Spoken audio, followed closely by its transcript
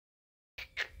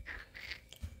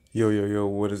Yo, yo, yo,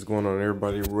 what is going on,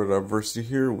 everybody? World Diversity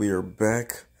here. We are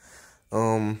back.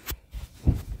 Um,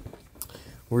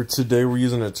 we're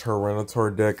using a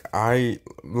Tyranitar deck.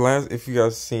 If you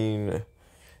guys seen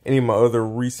any of my other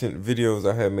recent videos,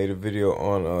 I had made a video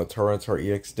on Tyranitar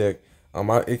EX deck.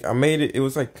 I made it. It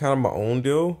was like kind of my own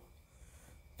deal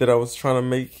that I was trying to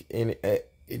make, and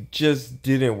it just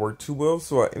didn't work too well.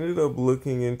 So I ended up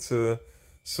looking into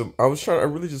some. I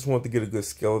really just wanted to get a good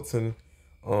skeleton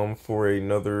for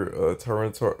another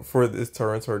Tyranitar, for this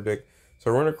Tyranitar deck.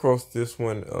 So I run across this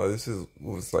one.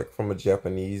 Was like from a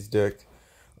Japanese deck.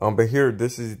 But here,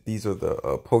 these are the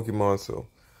Pokemon. So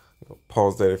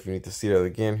pause that if you need to see that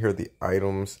again. Here are the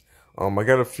items. I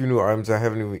got a few new items I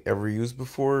haven't even ever used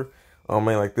before. And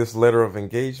like this letter of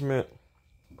engagement.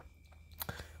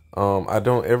 I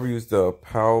don't ever use the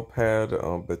PAL pad,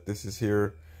 but this is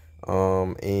here.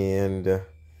 And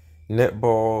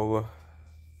netball.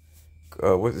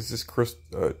 What is this?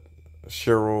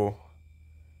 Cheryl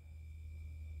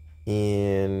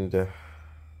and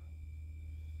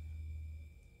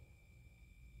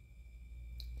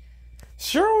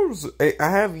Cheryl's. I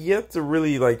have yet to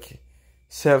really like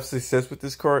have success with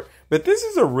this card, but this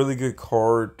is a really good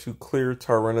card to clear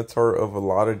Tyranitar of a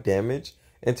lot of damage,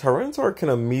 and Tyranitar can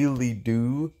immediately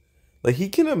do, like he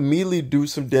can immediately do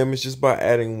some damage just by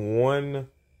adding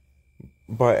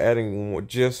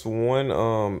just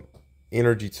one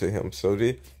energy to him. So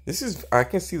this is, I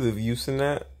can see the use in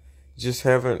that. Just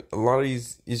having a lot of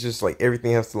these, it's just like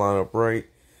everything has to line up right.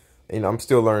 And I'm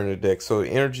still learning the deck. So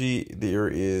energy, there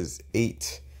is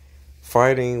 8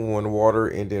 fighting, 1 water,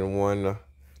 and then 1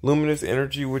 luminous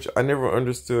energy, which I never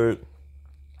understood.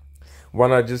 Why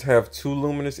not just have 2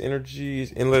 luminous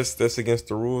energies, unless that's against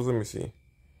the rules? Let me see.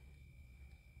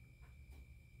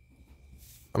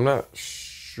 I'm not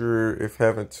sure if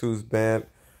having 2 is bad.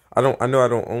 I know I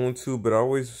don't own 2, but I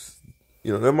always,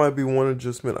 that might be one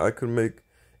adjustment I could make,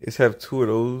 is have 2 of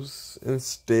those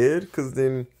instead, because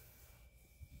then,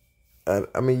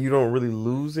 I mean, you don't really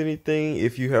lose anything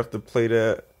if you have to play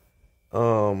that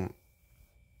on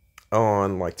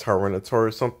like Tyranitar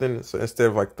or something. So instead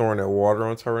of like throwing that water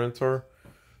on Tyranitar.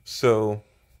 So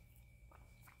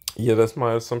yeah, that's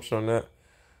my assumption on that.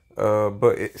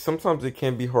 But sometimes it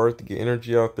can be hard to get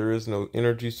energy out. There is no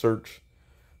energy search.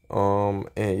 And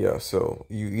yeah, so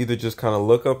you either just kind of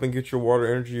look up and get your water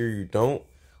energy, or you don't,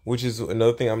 which is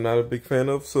another thing I'm not a big fan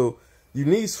of. So you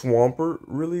need Swampert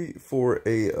really for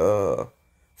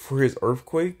his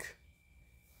earthquake.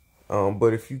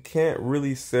 But if you can't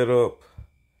really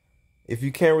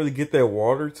get that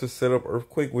water to set up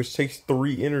earthquake, which takes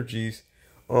 3 energies,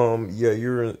 yeah,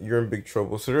 you're in big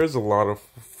trouble. So there's a lot of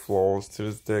flaws to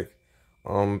this deck.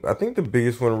 I think the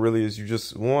biggest one really is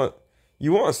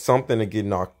you want something to get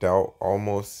knocked out.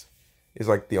 Almost is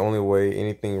like the only way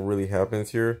anything really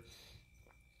happens here,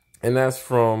 and that's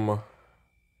from.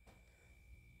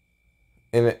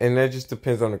 And that just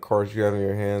depends on the cards you have in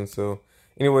your hand. So,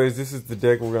 anyways, this is the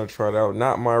deck we're gonna try it out.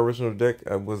 Not my original deck.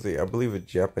 I believe a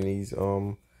Japanese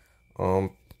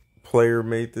player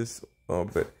made this.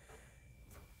 But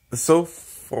so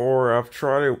far I've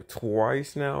tried it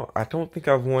twice now. I don't think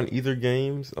I've won either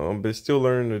games. But still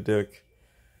learning the deck,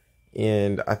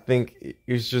 and I think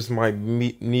it's just might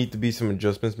need to be some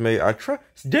adjustments made. I try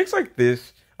decks like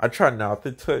this. I try not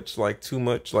to touch like too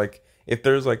much. Like if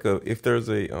there's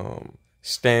a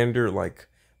standard like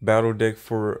battle deck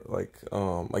for like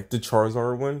the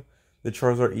Charizard one, the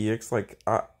Charizard EX, like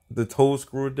the Toe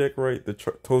Screw deck, right? The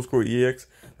Toe Screw EX,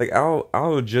 like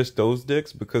I'll adjust those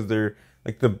decks because they're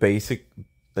like the basic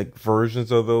like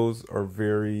versions of those are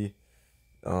very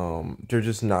they're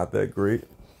just not that great.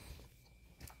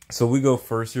 So we go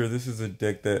first here. This is a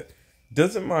deck that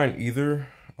doesn't mind either.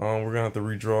 We're gonna have to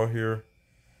redraw here.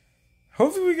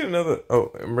 Hopefully we get another.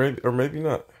 Oh, maybe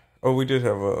not. Oh, we did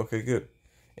have a. Okay, good.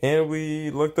 And we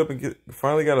looked up and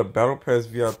finally got a Battle Pass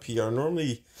VIP. I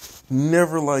normally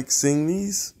never like seeing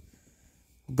these,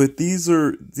 but these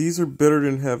are better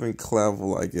than having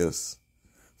Clavel, I guess.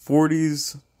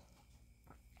 40s,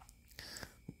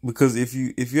 because if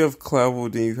you have Clavel,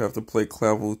 then you have to play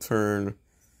Clavel turn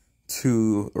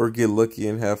 2 or get lucky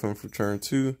and have him for turn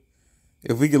 2.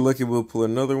 If we get lucky, we'll pull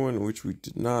another one, which we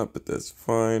did not, but that's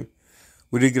fine.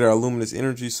 We did get our luminous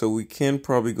energy, so we can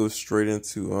probably go straight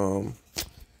into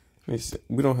let me see.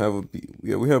 We don't have a B.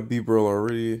 Yeah, we have B-Bro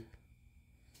already.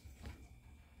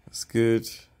 That's good.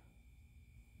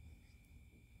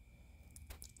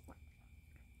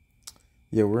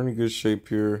 Yeah, we're in a good shape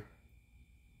here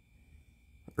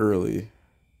early.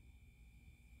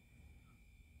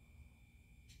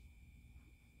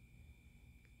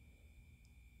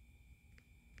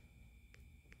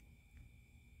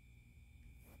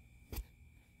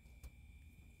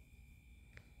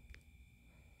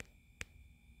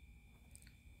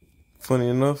 Funny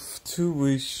enough, too,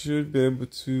 we should be able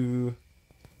to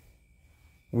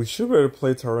play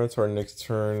Tyranitar next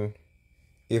turn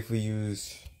if we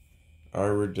use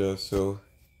Iridia. So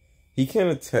he can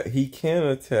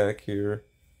attack here,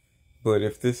 but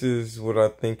if this is what I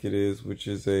think it is, which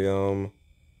is a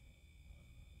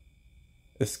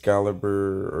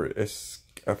Excalibur or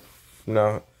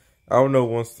no, I don't know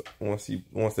once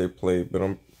they play,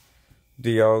 but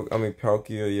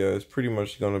Palkia, yeah, it's pretty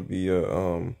much gonna be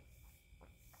a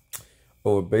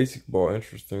basic ball.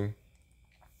 Interesting.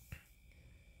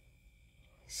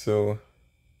 So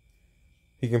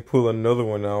he can pull another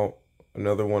one out,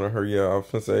 another one of her. Yeah, I was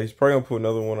gonna say he's probably gonna pull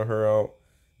another one of her out.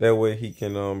 That way he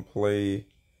can play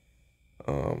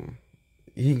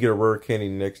he can get a rare candy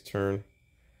next turn.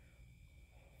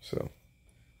 So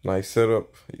nice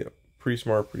setup. Yep, pretty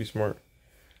smart, pretty smart.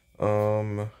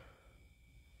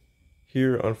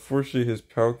 Here, unfortunately, his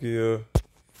Palkia.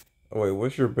 Oh wait,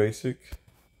 what's your basic?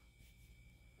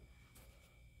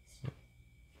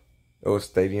 Oh,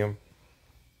 Stadium.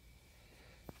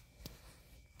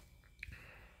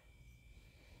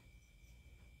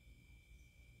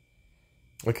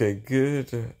 Okay,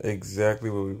 good.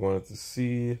 Exactly what we wanted to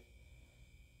see.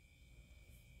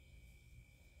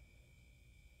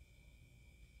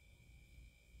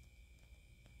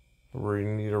 We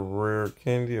need a rare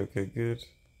candy. Okay, good.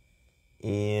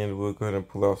 And we'll go ahead and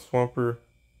pull out Swampert.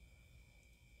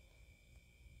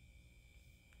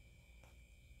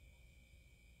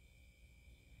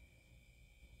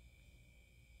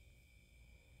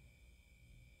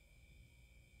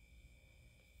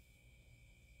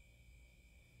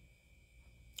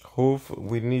 Hopefully,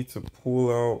 we need to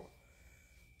pull out.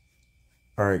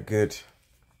 Alright, good.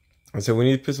 And so we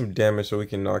need to put some damage so we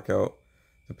can knock out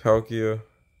the Palkia.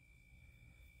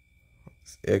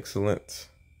 It's excellent.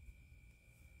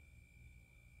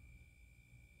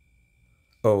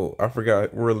 Oh, I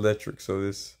forgot. We're electric,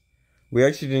 so we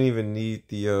actually didn't even need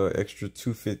the extra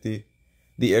 250.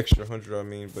 The extra 100, I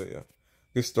mean, but yeah.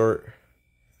 Good start.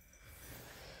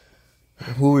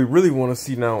 What we really want to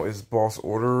see now is boss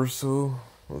order or so.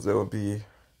 That would be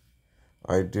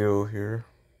ideal here.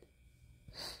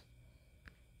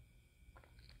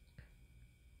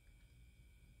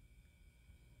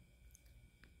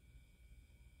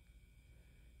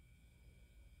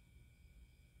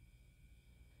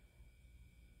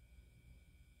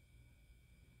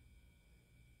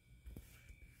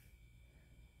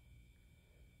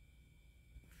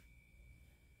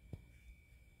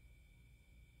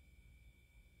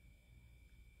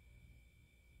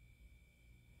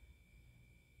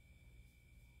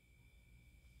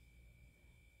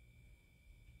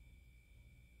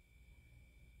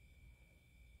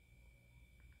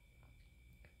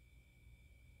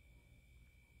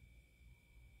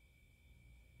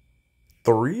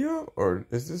 Three, or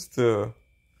is this the?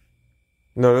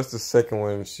 No, that's the second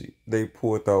one. They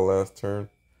pulled out last turn.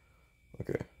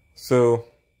 Okay, so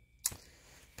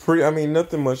I mean,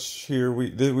 nothing much here.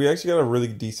 We actually got a really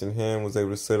decent hand. Was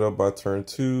able to set up by turn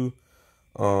 2.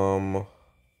 So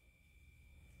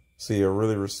yeah,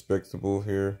 really respectable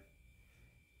here.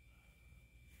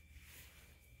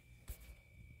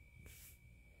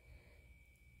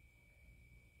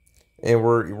 And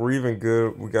we're even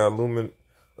good. We got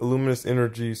luminous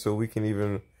energy, so we can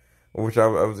even, which I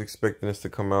was expecting this to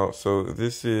come out. So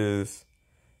this is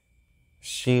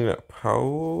Sheena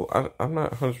Powell. I'm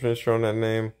not 100% sure on that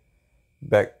name.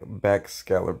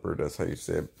 Baxcalibur. That's how you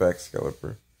say it.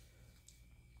 Baxcalibur.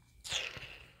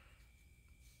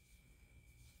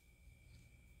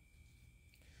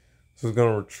 So it's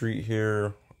gonna retreat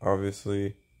here.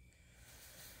 Obviously,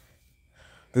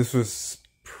 this was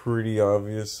pretty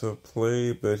obvious of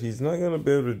play, but he's not gonna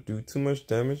be able to do too much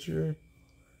damage here.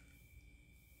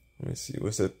 Let me see.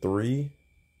 What's that, 3?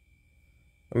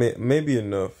 I mean, maybe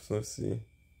enough. So let's see.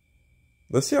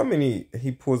 Let's see how many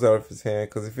he pulls out of his hand.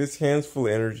 Because if his hand's full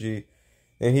of energy,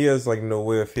 and he has like no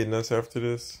way of hitting us after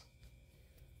this,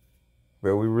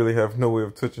 but we really have no way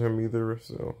of touching him either.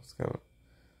 So it's kind of.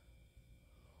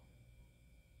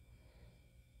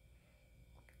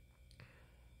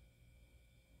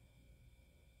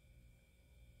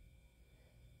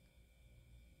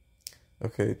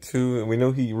 Okay, 2. We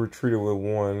know he retreated with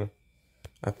 1.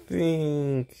 I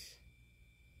think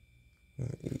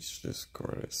each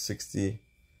discard 60.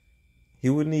 He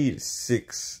would need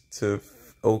 6 to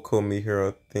Oko me here,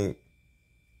 I think.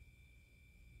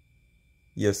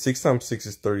 Yeah, 6 times 6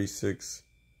 is 36.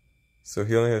 So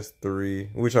he only has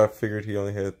 3, which I figured he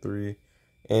only had 3.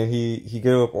 And he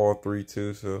gave up all 3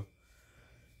 too, so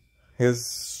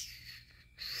his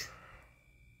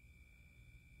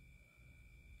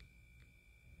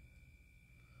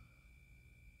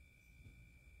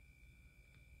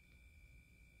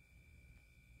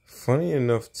funny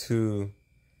enough too,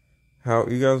 how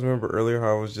you guys remember earlier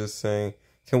how I was just saying,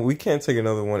 we can't take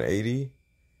another 180,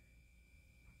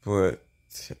 but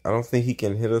I don't think he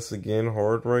can hit us again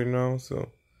hard right now,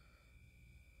 so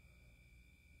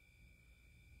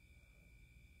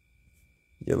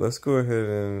yeah, let's go ahead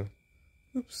and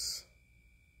oops.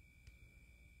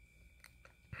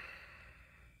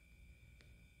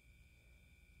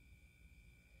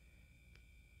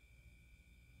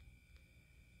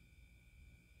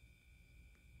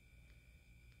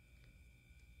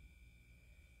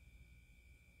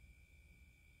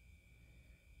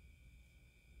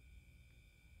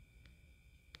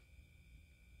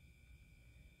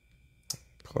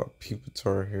 Pull out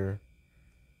Pupitar here.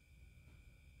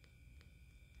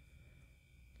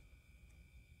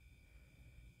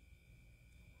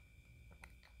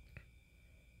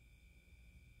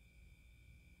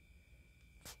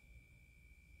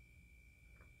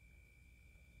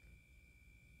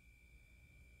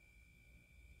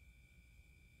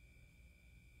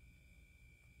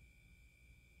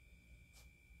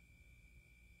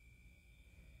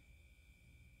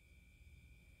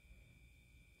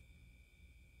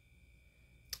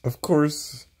 Of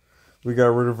course, we got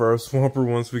rid of our Swampert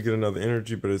once we get another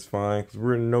energy, but it's fine because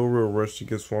we're in no real rush to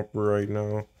get Swampert right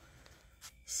now.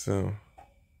 So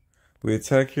we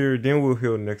attack here, then we'll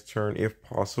heal next turn if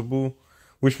possible,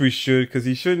 which we should because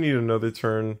he should need another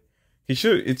turn. It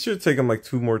should take him like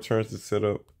 2 more turns to set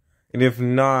up, and if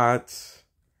not,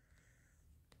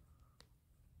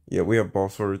 yeah, we have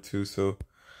Boss Order too. So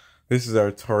this is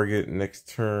our target next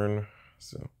turn.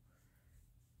 So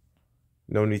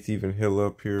no need to even heal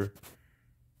up here.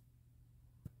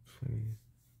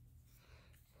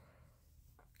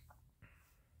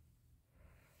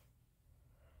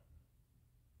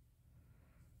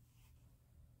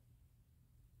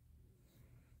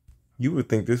 You would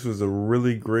think this was a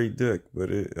really great deck, but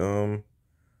it's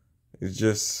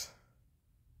just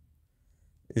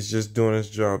doing its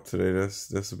job today.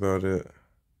 That's about it.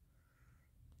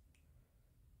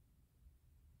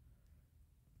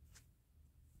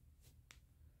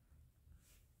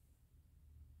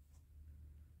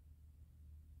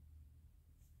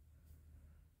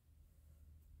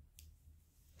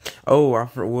 Oh,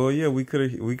 well, yeah, we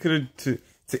could have to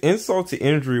insult to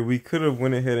injury, we could have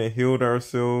went ahead and healed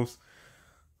ourselves,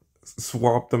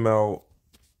 swapped them out.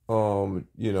 You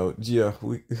know, yeah,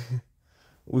 we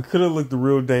we could have looked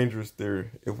real dangerous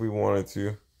there if we wanted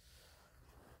to.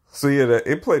 So yeah,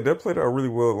 that played out really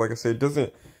well. Like I said,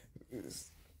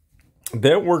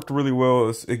 that worked really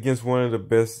well against one of the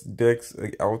best decks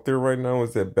out there right now.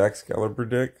 Is that Baxcalibur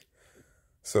deck?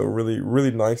 So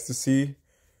really nice to see.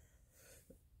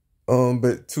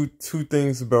 But two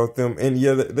things about them, and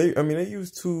yeah, they use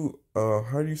two.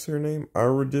 How do you say her name?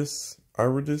 Iridis,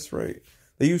 right?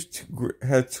 They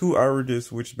had 2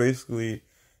 Iridis, which basically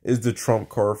is the trump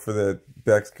card for that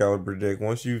Baxcalibur deck.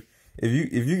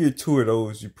 If you get 2 of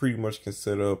those, you pretty much can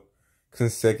set up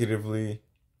consecutively,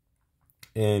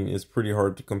 and it's pretty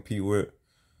hard to compete with.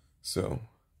 So,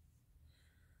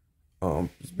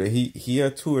 but he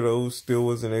had 2 of those, still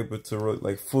wasn't able to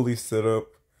like fully set up.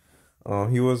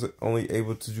 He was only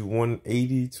able to do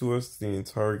 180 to us the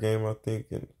entire game, I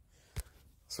think, and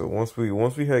so once we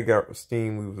had got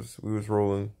steam, we was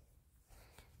rolling.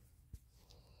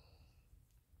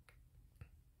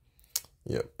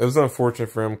 Yeah, it was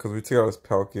unfortunate for him because we took out his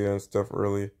Palkia and stuff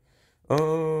early.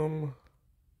 I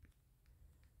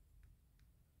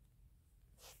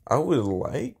would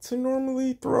like to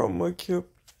normally throw out Mudkip.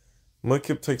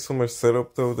 Mudkip takes so much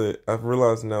setup though that I've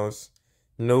realized now it's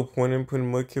no point in putting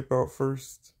Mudkip out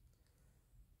first.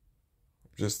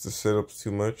 Just the setup's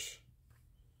too much.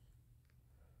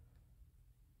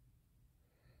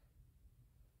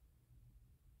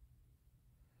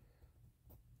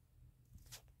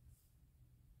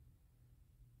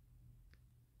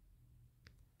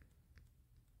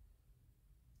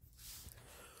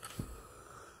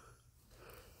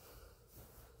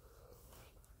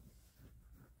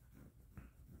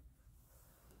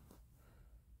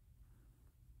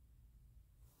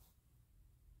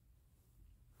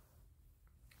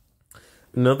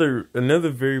 Another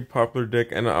very popular deck,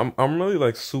 and I'm really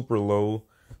like super low,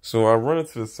 so I run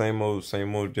into the same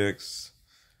old decks,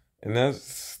 and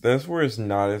that's where it's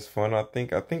not as fun. I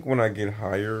think when I get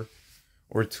higher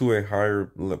or to a higher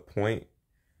point,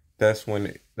 that's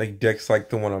when like decks like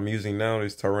the one I'm using now,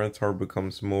 this Tyranitar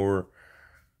becomes more.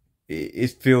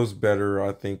 It feels better.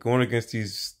 I think going against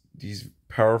these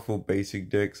powerful basic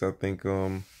decks, I think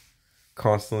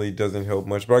constantly doesn't help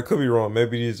much. But I could be wrong.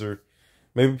 Maybe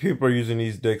people are using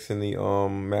these decks in the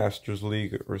Masters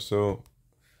League or so.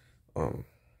 Um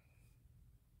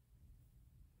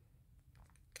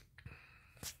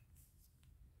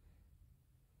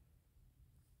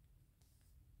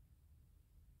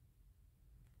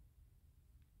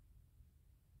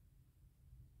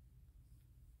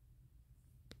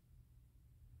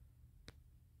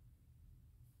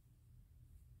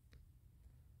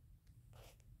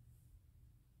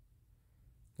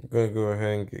I'm gonna go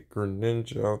ahead and get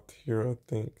Greninja out here, I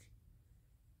think.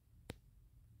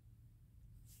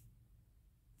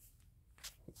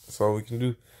 That's all we can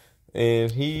do.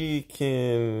 And he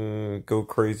can go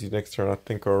crazy next turn, I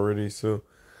think, already. So,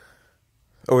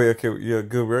 oh wait, okay, yeah,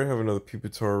 good. We already have another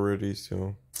Pupitar already,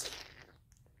 so.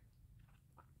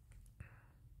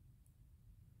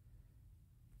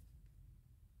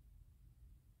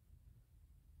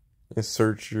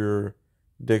 Insert your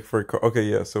deck for a card. Okay,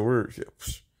 yeah, so we're.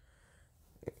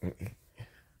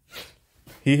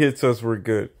 He hits us, we're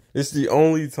good. It's the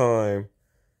only time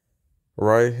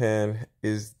right hand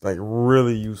is like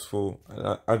really useful.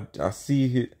 And I see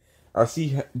it. I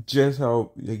see just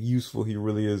how like, useful he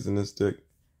really is in this deck.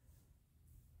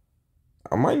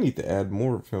 I might need to add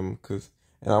more of him and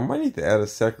I might need to add a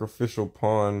sacrificial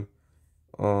pawn,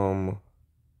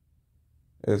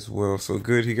 as well. So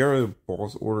good. He got rid of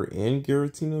Boss Order and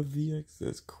Giratina VX.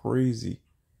 That's crazy.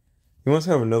 He must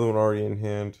have another one already in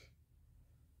hand.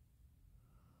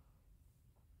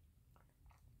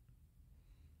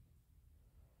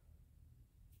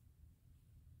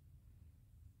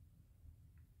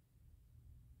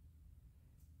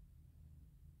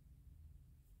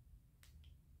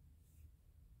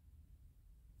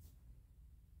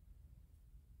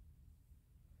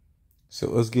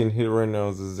 So us getting hit right now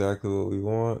is exactly what we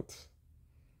want.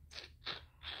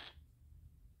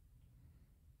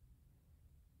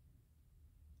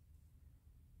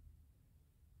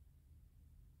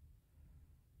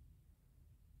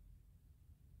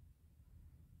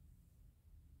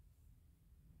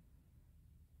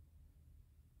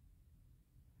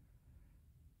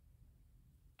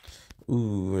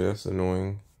 Ooh, that's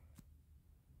annoying.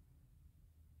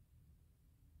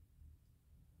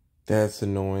 That's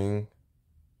annoying.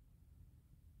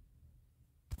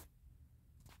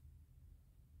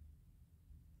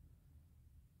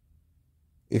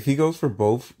 If he goes for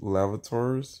both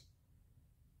Lavatars,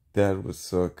 that would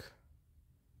suck.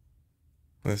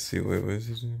 Let's see, wait, what is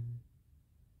it?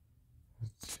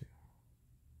 Let's see.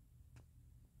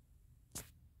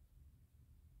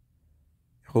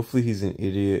 Hopefully he's an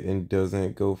idiot and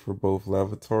doesn't go for both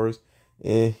Lavatars.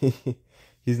 And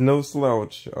he's no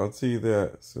slouch, I'll tell you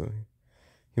that. So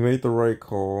he made the right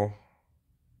call.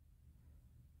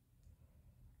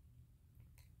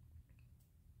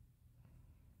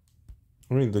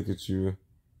 Let me look at you.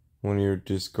 One of your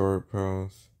discard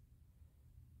piles.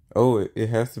 Oh, it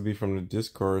has to be from the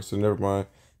discard, so never mind.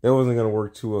 That wasn't going to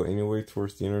work too well anyway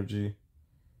towards the energy.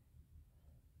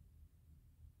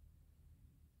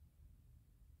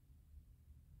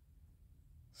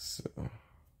 So.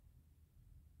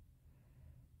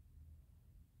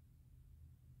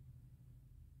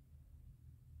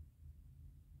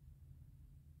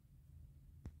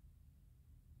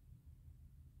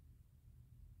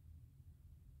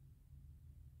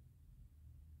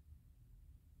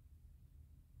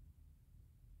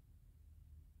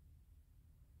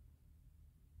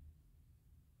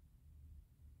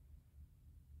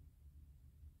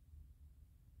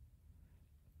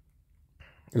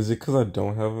 Is it because I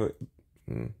don't have it?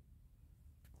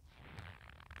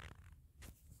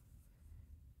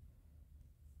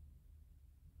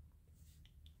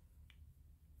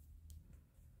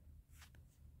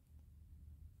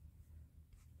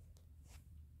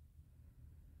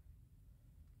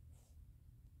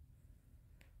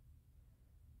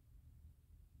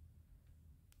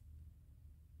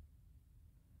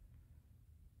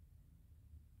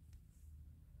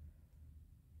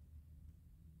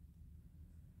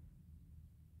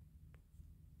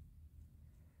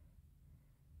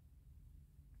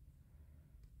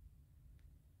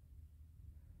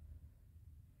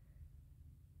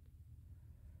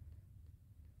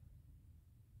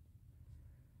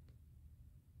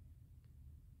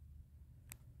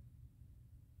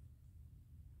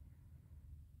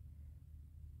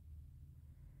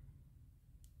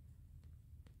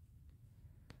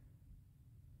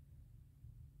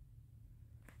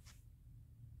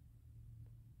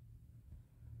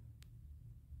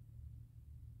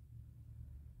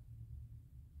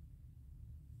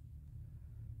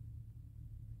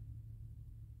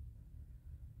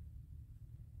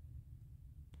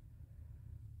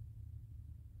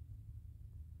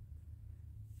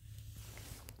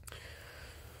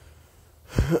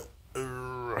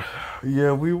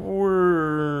 Yeah, we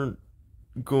were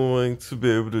going to be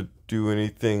able to do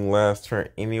anything last turn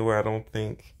anyway, I don't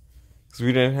think. Because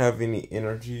we didn't have any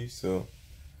energy, so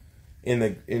in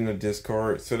the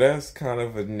discard. So that's kind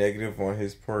of a negative on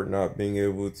his part, not being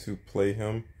able to play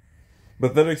him.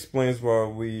 But that explains why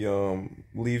we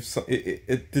leave some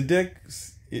the deck,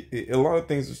 a lot of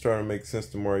things are starting to make sense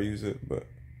the more I use it, but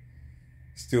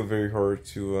Still very hard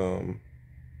to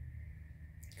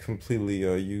completely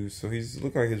use. So he's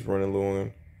look like he's running low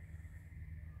on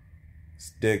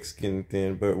his deck's getting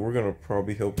thin, but we're gonna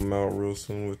probably help him out real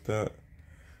soon with that.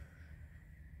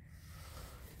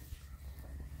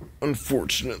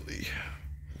 Unfortunately,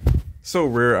 so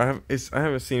rare. I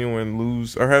haven't seen anyone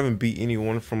lose or haven't beat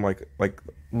anyone from like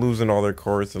losing all their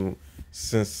cards and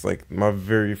since like my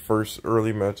very first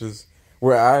early matches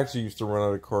where I actually used to run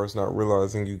out of cards, not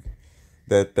realizing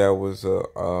that was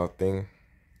a thing.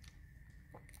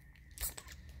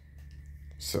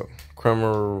 So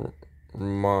Kremer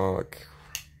Mock.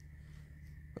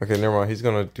 Okay, never mind. He's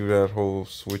gonna do that whole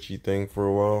switchy thing for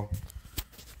a while.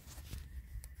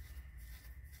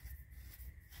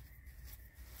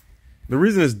 The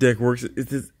reason this deck works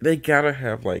is they gotta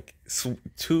have like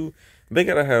they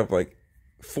gotta have like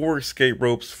 4 escape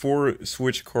ropes, 4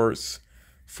 switch carts,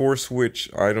 4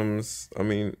 switch items. I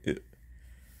mean,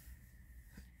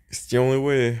 it's the only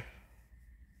way.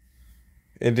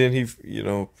 And then he,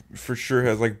 for sure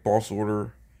has like boss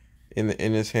order in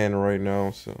his hand right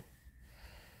now. So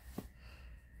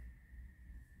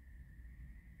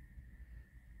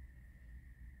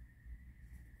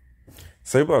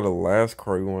say about the last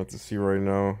card we wanted to see right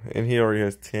now, and he already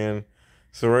has 10.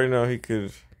 So right now he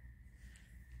could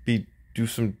do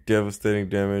some devastating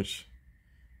damage.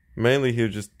 Mainly he'll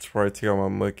just try to take out my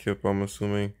Mudkip, I'm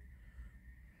assuming.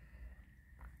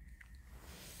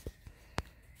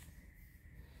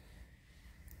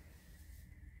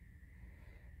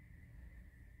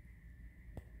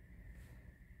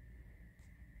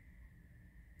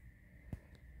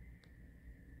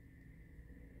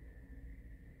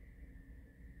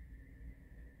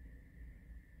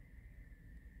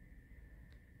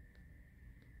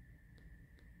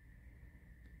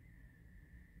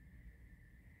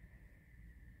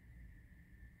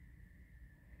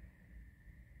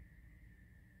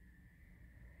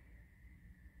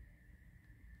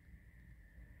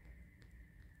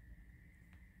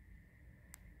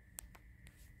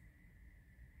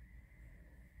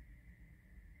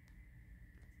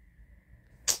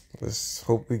 Let's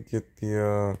hope we get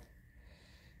the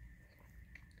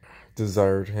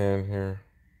desired hand here.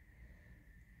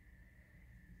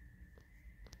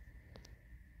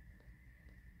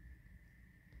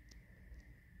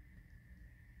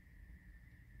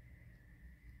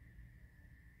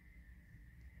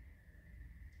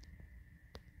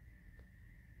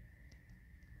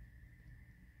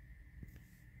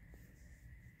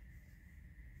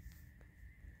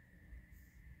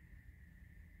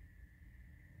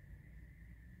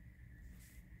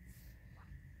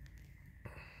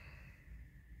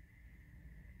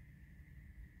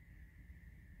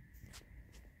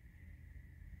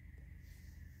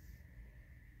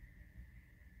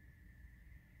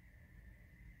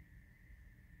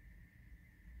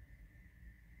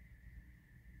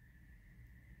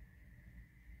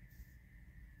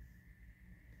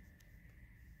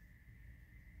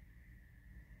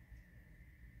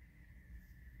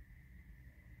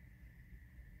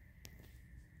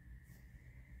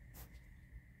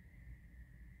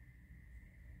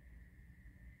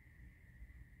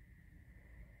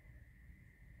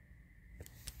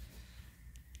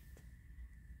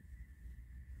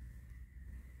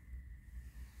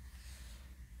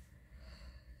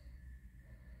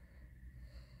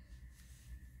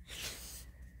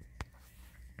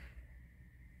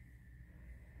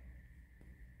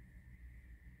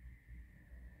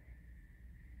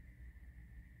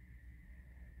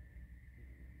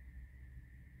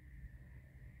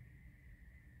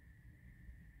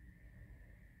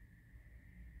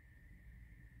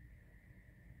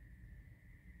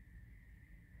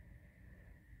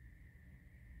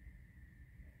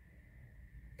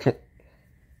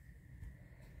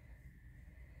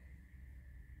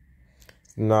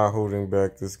 Not holding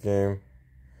back this game.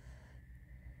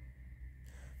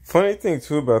 Funny thing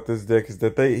too about this deck is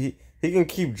that he can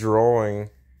keep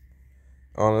drawing.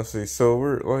 Honestly, so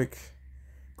we're like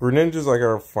Greninja's like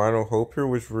our final hope here,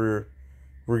 which we're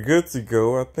good to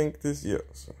go. I think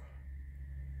so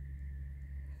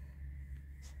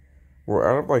we're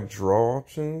out of like draw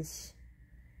options.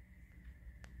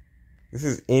 This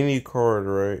is any card,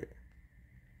 right?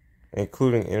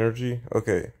 Including energy.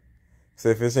 Okay. So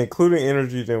if it's including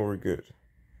energy, then we're good.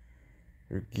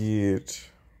 We're good.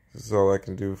 This is all I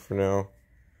can do for now.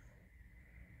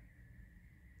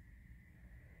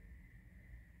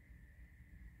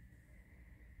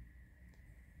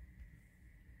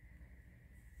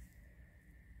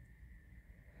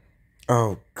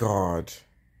 Oh, God.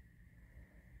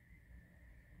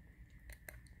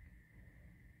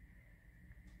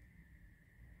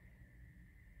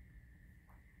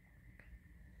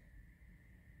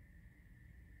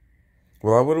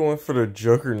 Well, I would have went for the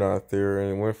Juggernaut there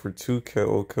and went for two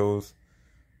KO kills.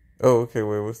 Oh, okay,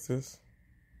 wait, what's this?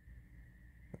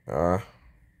 Ah.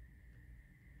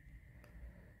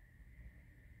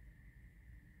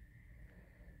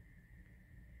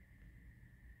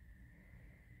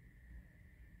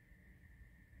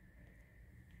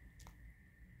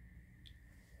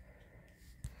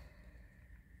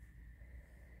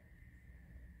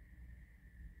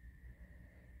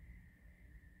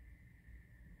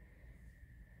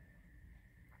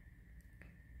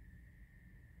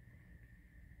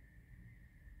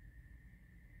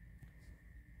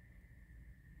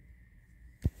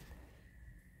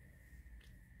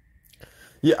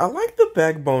 Yeah, I like the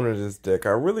backbone of this deck.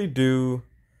 I really do.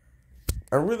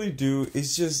 I really do. It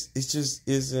just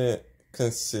isn't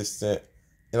consistent.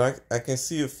 And I can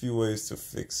see a few ways to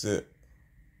fix it.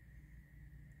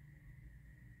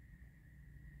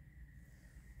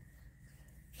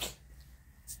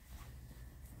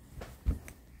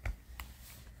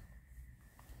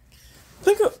 I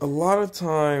think a lot of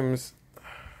times.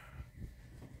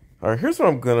 Alright, here's what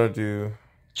I'm gonna do.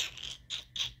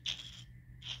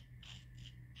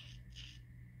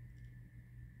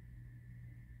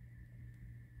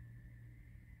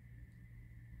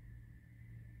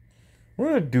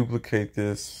 We're gonna duplicate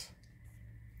this.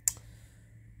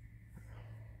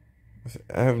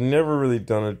 I have never really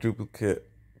done a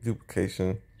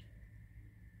duplication.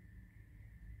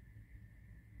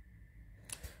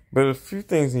 But a few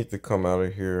things need to come out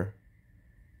of here.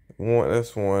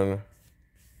 That's one.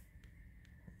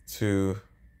 Two.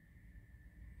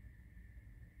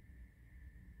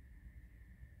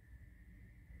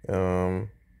 I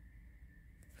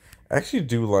actually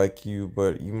do like you,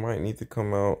 but you might need to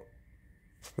come out.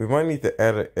 We might need to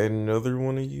add another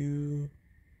one of you.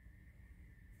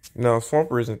 No,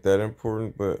 Swamper isn't that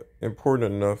important, but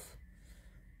important enough.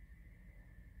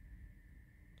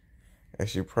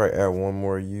 Actually, probably add one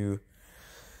more you.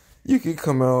 You can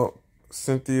come out,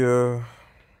 Cynthia.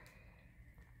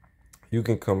 You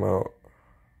can come out.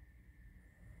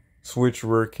 Switch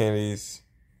Rare Candies,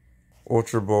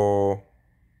 Ultra Ball.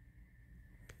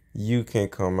 You can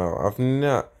come out. I'm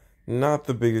not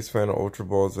the biggest fan of Ultra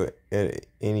Balls at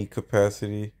any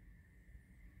capacity.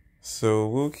 So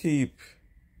we'll keep.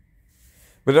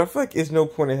 But I feel like it's no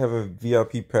point in having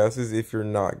VIP passes if you're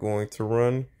not going to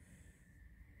run.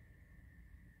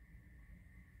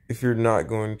 If you're not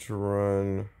going to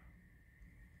run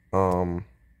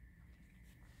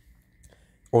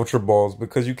Ultra Balls,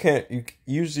 because you can't,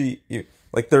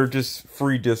 like, they're just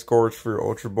free discards for your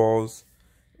Ultra Balls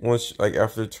once, like,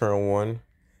 after turn 1.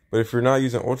 But if you're not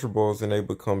using Ultra Balls, then they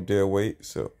become dead weight.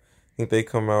 So I think they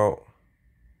come out,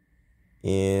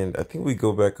 and I think we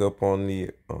go back up on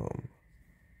the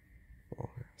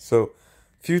so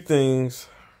few things.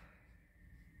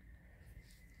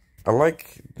 I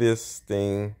like this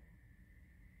thing,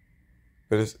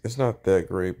 but it's not that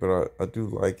great, but I do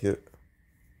like it.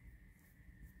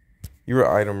 You're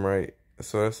an item, right?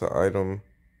 So that's an item.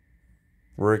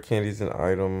 Rare Candy's an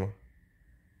item.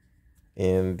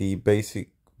 And the basic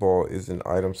ball is an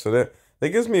item. So that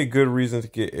gives me a good reason to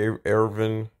get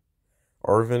Arvin.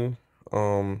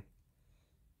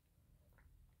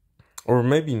 Or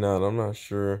maybe not, I'm not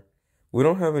sure. We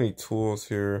don't have any tools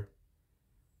here.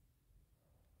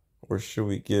 Or should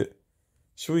we get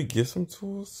some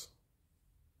tools?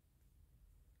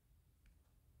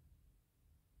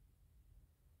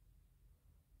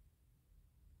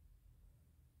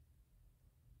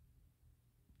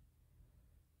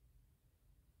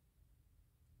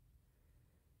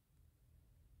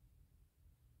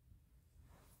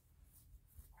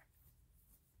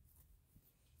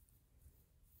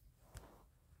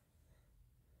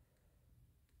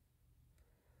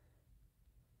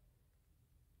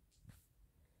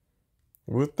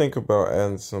 We'll think about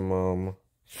adding some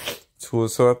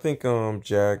tools. So I think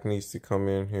Jack needs to come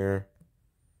in here.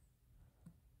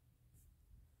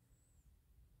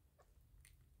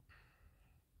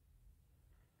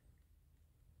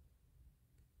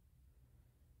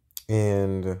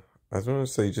 And I was going to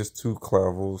say just 2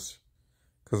 clavels,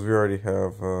 because we already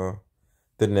have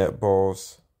the net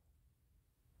balls.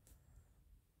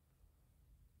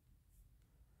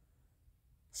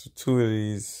 So 2 of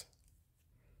these.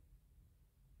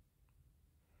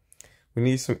 We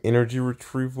need some energy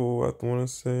retrieval, I want to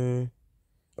say.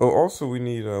 Oh, also we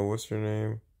need, what's your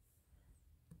name?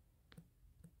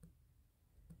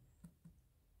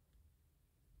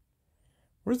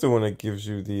 Where's the one that gives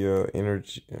you the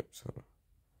energy?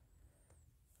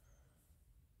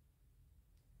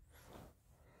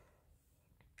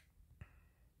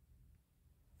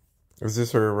 Is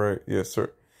this her, right? Yes,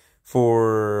 sir.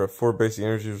 for basic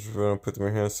energies, we're gonna put them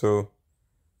in hand. So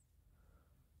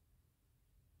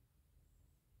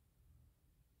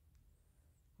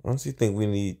I honestly think we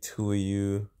need two of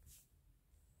you.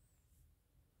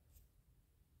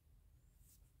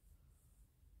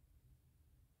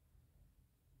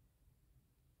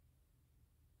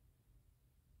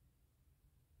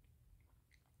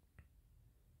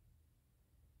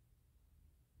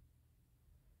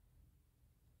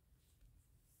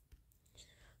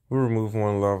 We'll remove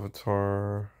one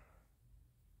Lavatar.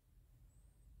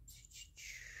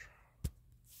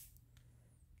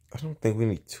 I don't think we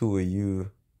need two of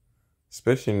you,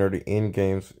 especially in the end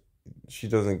games.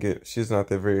 She's not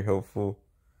that very helpful.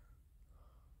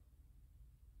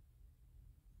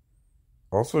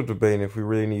 Also debating if we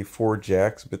really need four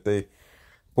Jacks, but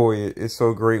boy, it's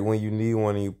so great when you need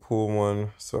one and you pull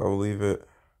one, so I'll leave it.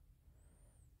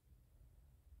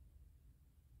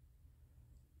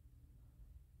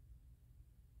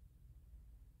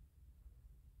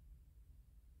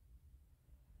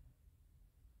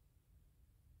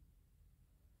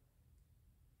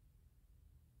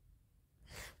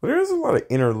 But there is a lot of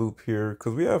inner loop here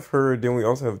because we have her, then we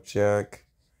also have Jack.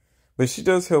 But she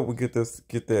does help we get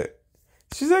that.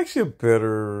 She's actually a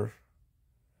better.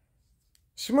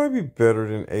 She might be better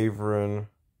than Averin,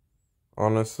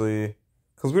 honestly,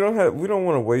 because we don't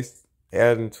want to waste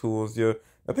adding tools. Yeah,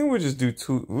 I think we'll just do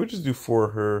two. We'll just do four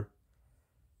of her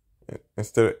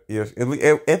instead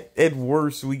of at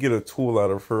worst we get a tool out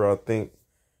of her. I think,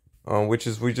 which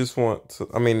is we just want to.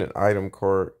 I mean, an item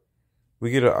card. We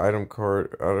get an item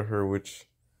card out of her, which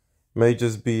may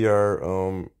just be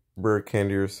our rare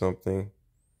candy or something.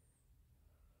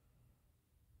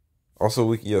 Also,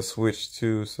 we can switch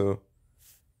too. So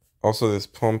also this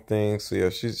pump thing. So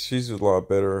yeah, she's a lot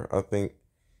better, I think,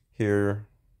 here.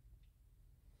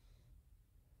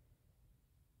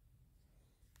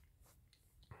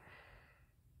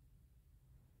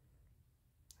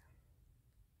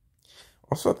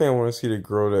 Also, I think I want to see the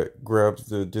girl that grabs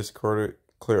the discarded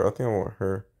Claire. I think I want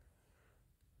her.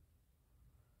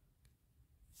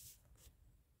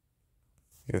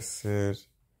 Like I said.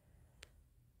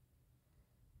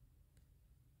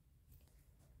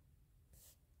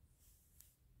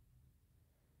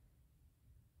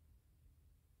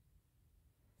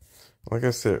 Like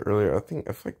I said earlier,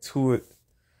 I feel like two of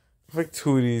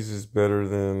these is better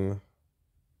than.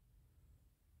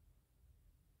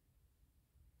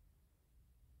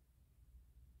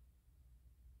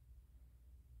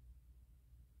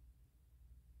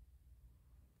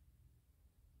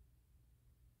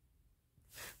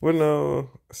 Well, no,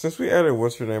 since we added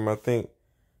what's her name, I think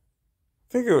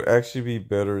it would actually be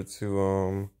better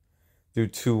to do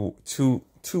two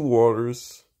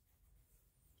waters.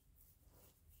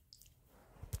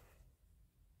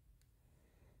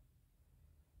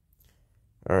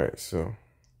 All right, so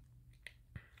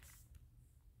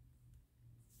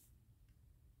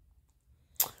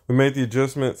we made the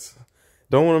adjustments.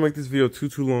 Don't want to make this video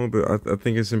too long, but I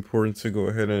think it's important to go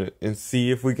ahead and see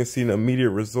if we can see an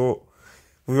immediate result.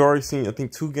 We've already seen, I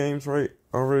think, two games, right?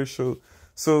 Already showed.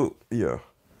 So yeah,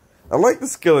 I like the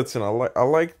skeleton.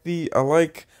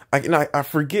 I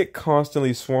forget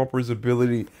constantly Swampert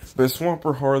ability, but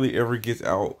Swampert hardly ever gets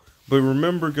out. But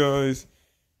remember, guys,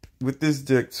 with this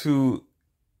deck too,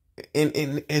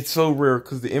 and it's so rare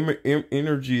because the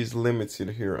energy is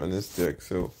limited here on this deck.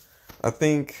 So I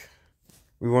think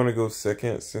we want to go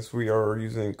second since we are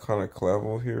using kind of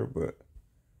Clavel here, but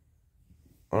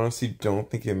honestly don't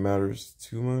think it matters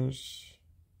too much.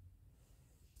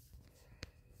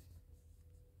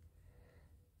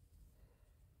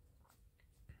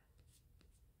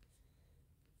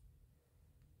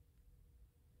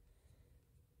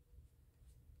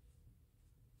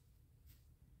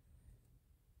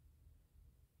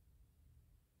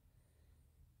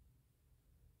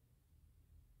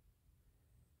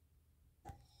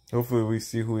 Hopefully we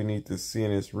see who we need to see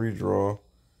in this redraw.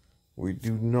 We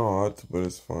do not, but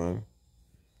it's fine.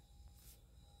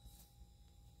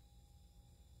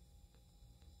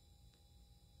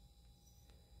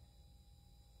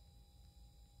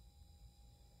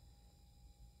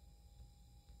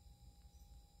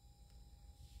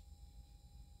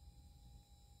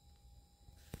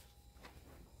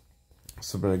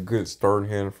 It's been a good start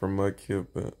hand for Mudkip,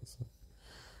 but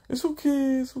it's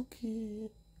okay, it's okay.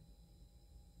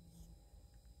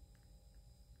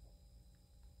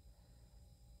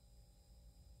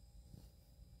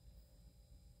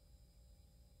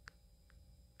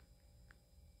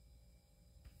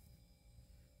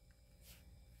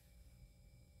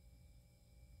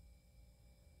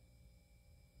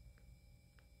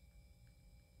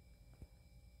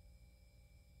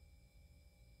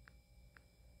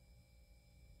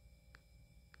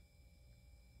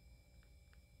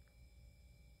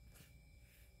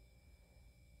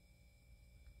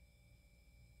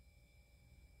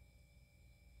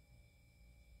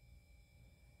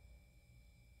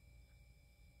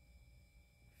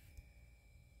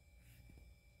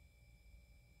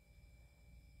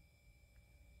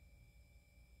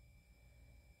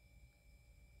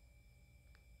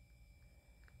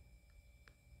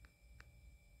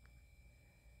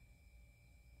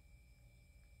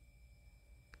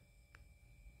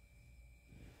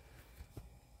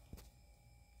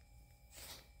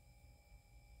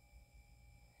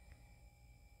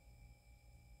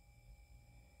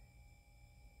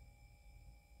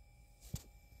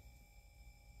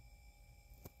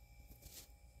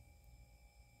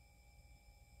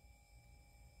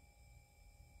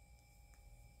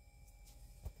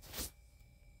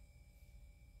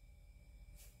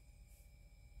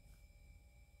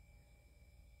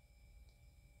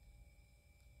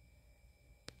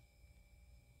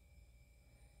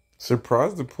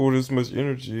 Surprised to pull this much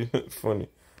energy. Funny,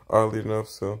 oddly enough.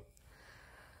 So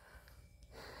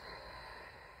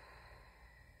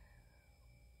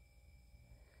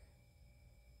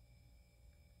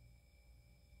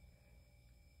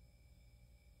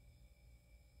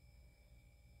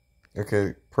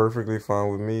okay, perfectly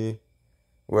fine with me.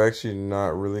 Well, actually,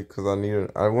 not really, because I need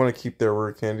it. I want to keep that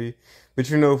rare candy.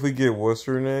 But you know, if we get what's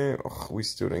her name, oh, we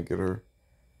still didn't get her.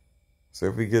 So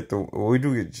if we get the, well, we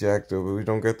do get Jack though, but we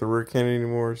don't get the rare candy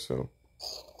anymore. So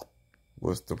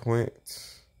what's the point?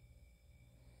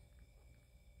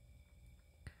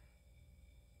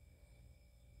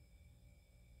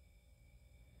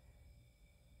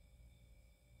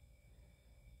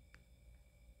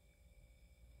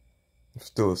 I'm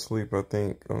still asleep, I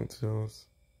think, until.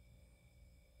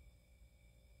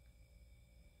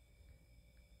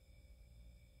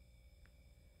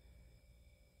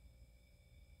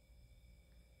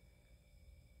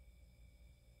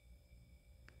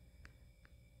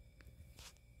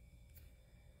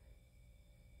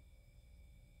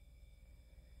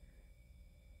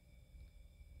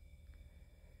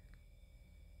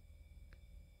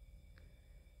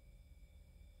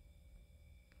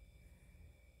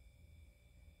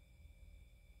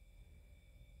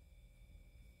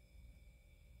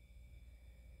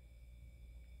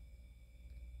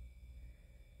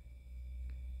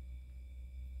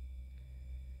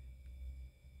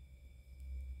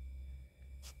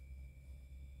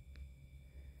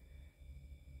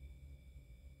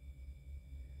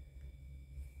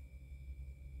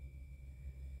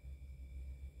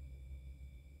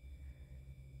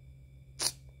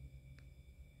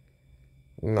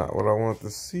 Not what I want to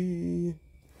see.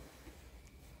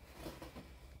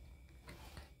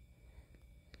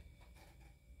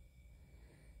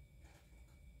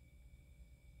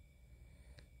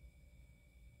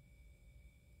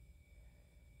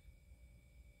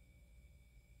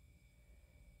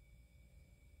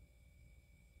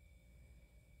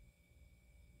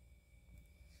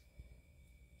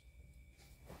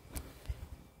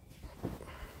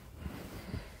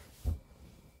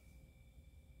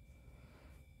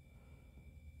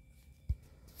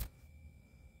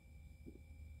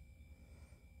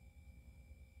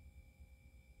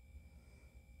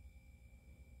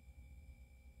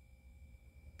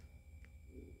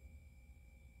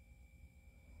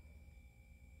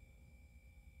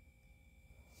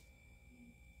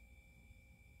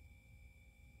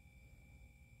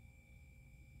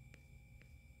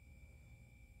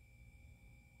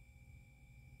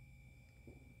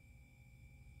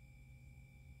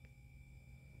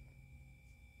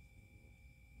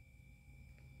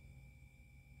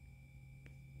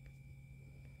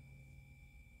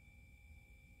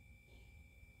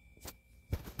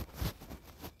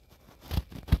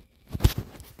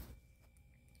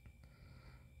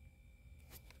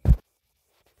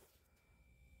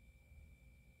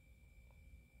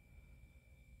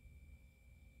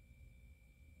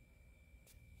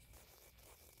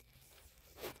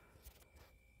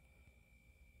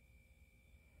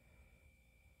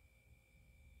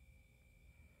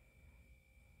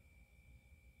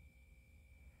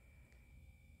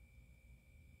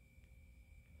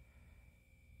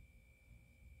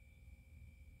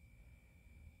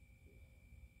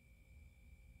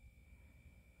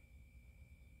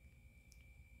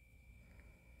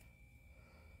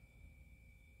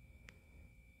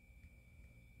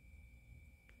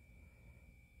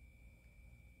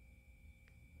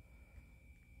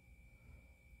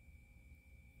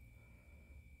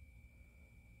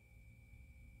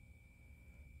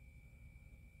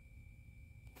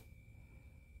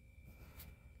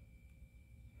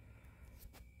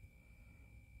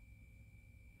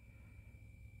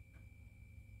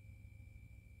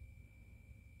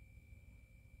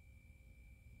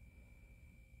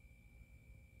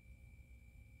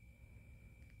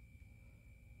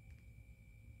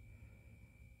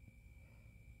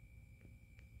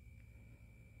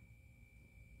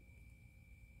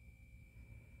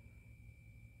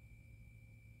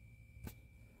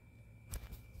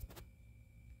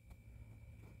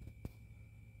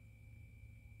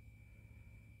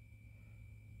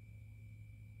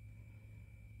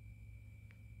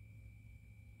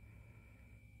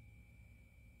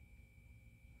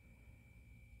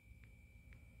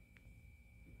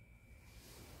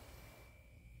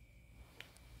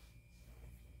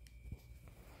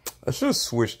 I should have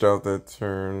switched out that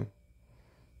turn,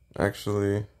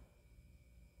 actually.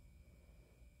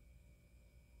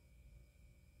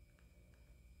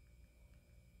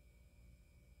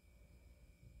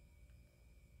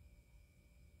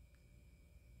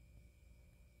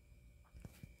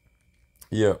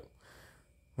 Yep.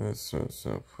 So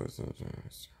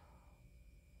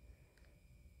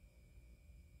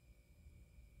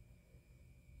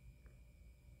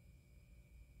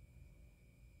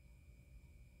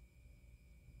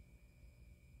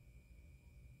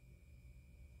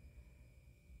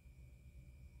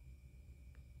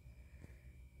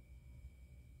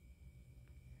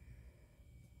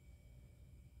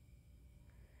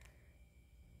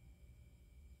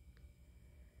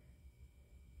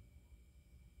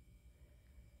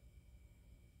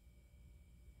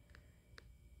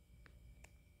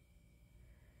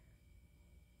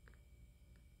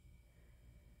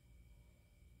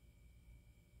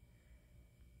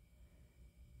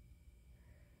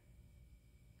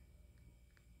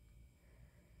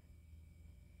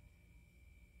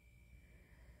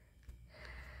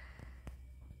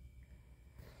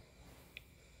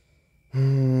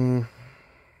Hmm.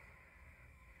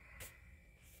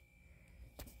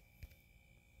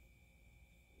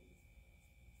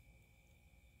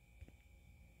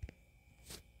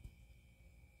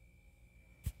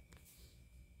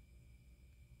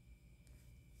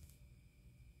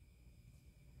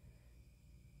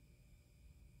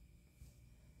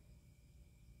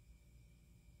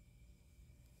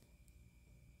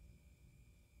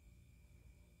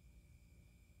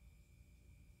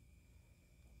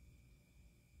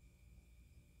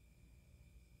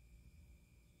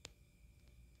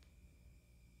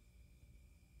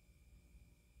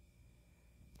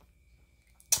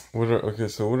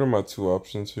 So what are my two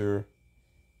options here?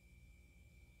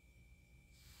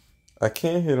 I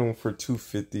can't hit him for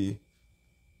 250.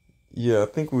 Yeah, I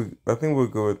think we'll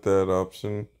go with that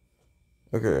option.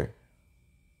 Okay.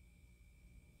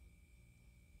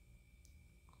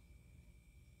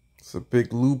 It's a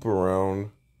big loop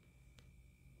around,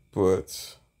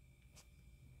 but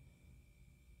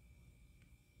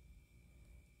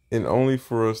and only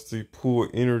for us to pull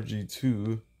energy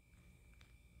too.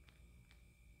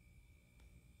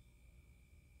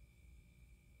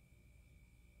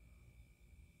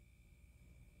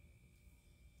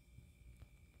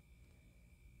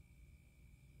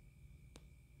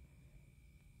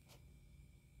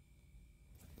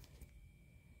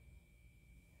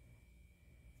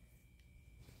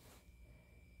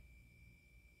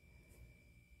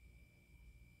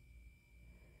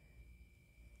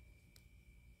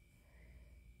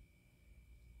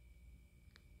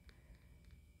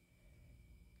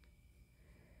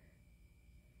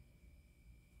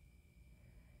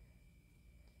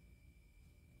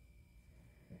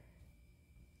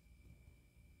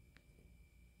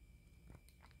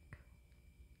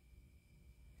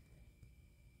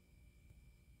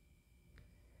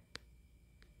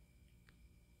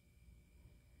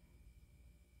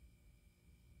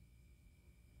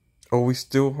 Oh, we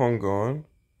still hung on?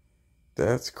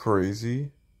 That's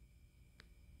crazy.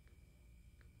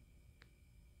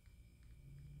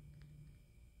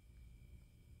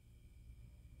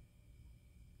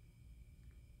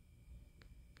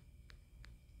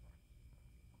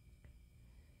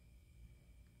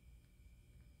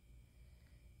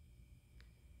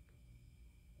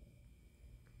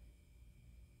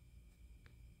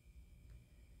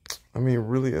 I mean,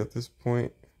 really, at this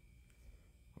point,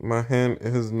 my hand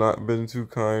has not been too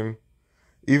kind,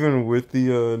 even with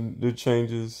the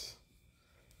changes.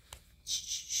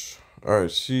 All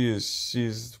right,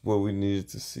 she's what we needed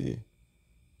to see.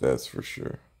 That's for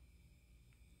sure.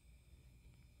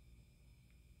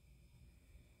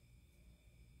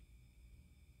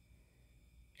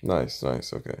 Nice,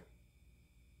 nice. Okay.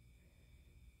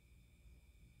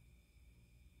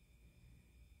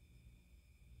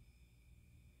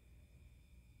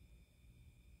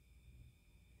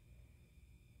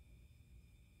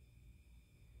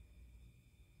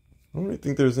 I don't really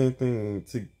think there's anything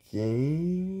to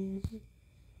gain.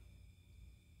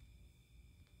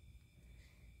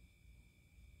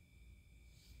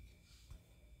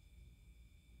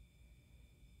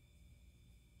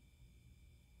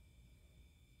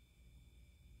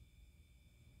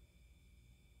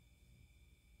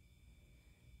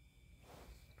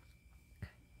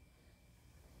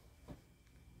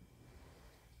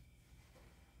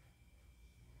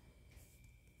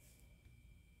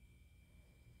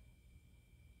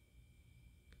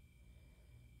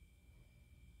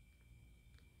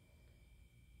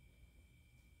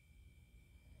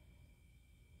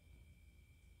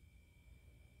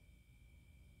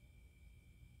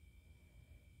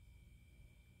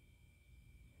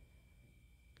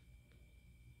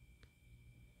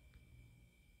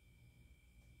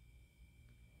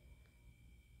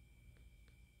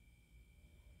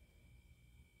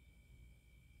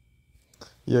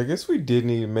 Yeah, I guess we did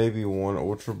need maybe one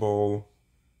Ultra Ball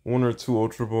One or two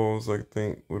Ultra Balls, I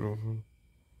think, would have.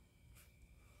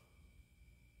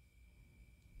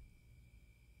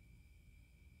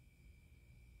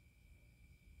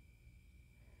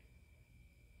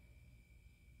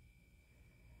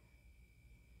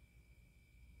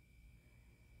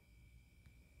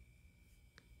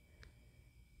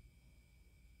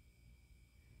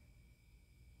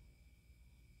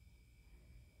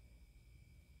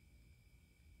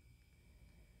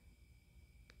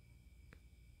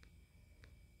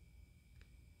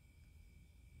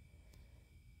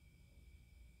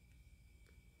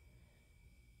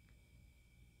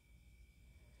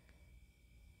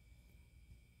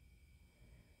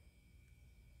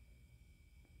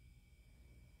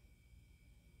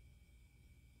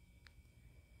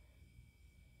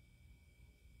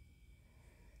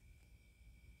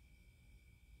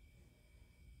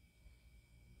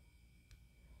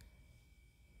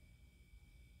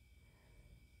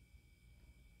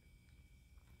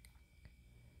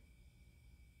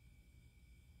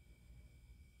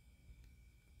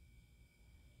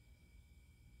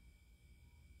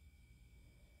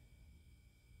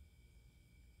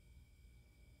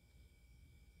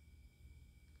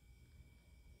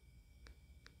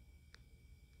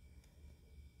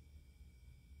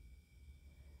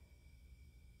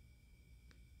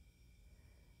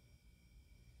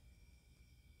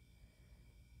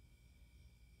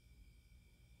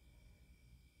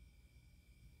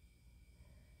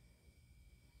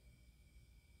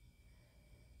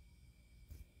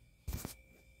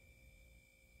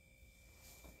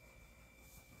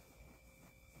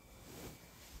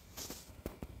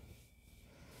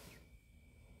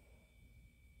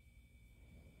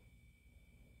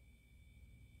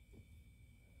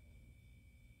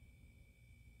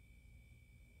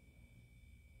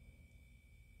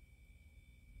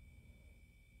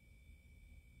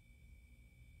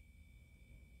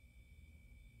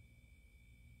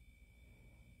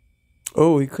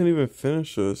 Oh, he couldn't even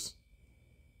finish us.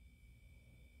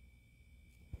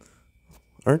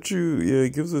 Aren't you? Yeah, he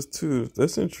gives us two.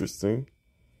 That's interesting.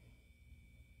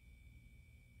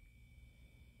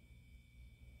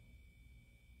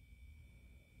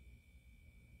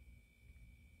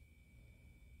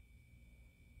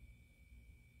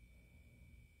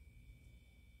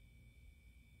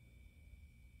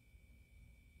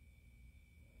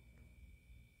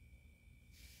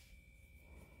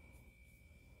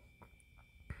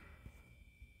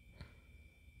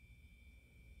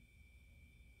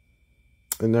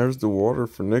 And there's the water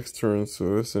for next turn,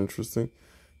 so that's interesting.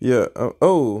 Yeah.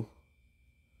 Oh,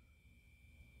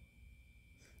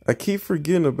 I keep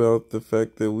forgetting about the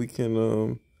fact that we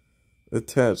can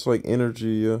attach like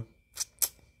energy. So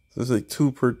it's like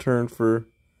two per turn for.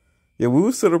 Yeah, we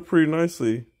were set up pretty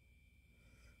nicely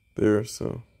there.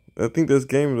 So I think that's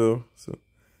game though. So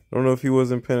I don't know if he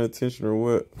wasn't paying attention or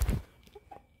what.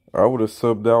 I would have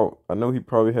subbed out. I know he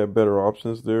probably had better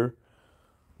options there.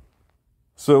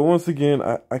 So once again,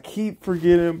 I keep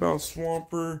forgetting about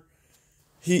Swampert.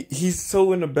 He's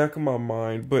so in the back of my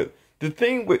mind. But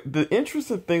the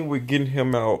interesting thing with getting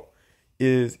him out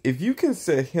is if you can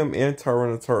set him and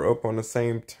Tyranitar up on the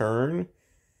same turn,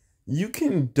 you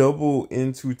can double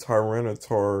into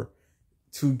Tyranitar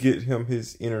to get him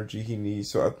his energy he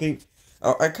needs. So I think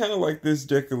I kind of like this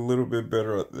deck a little bit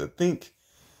better. I think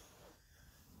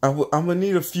I'm gonna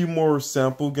need a few more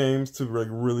sample games to like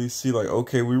really see like,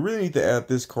 okay, we really need to add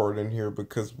this card in here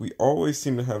because we always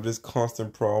seem to have this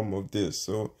constant problem of this.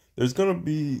 So there's gonna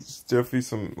be definitely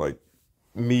some like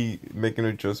me making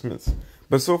adjustments.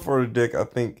 But so far the deck I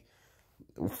think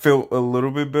felt a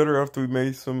little bit better after we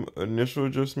made some initial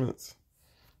adjustments.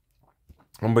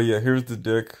 But yeah, here's the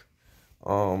deck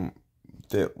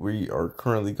that we are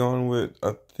currently going with.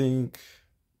 I think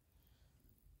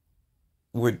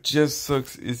what just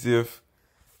sucks is if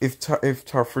for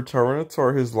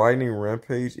Tyranitar his lightning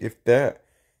rampage, if that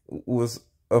was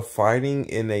a fighting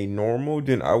in a normal,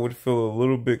 then I would feel a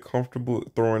little bit comfortable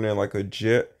throwing in like a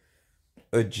jet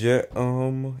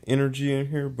energy in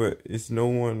here, but it's no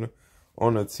one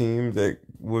on a team that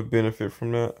would benefit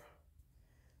from that.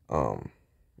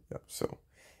 Yeah, so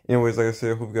anyways, like I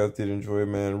said, I hope you guys did enjoy it,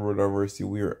 man. World Diversity,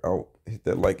 we are out. Hit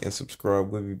that like and subscribe.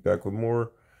 We'll be back with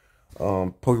more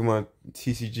Pokemon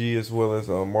TCG as well as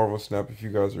Marvel Snap if you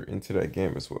guys are into that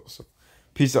game as well. So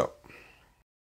peace out.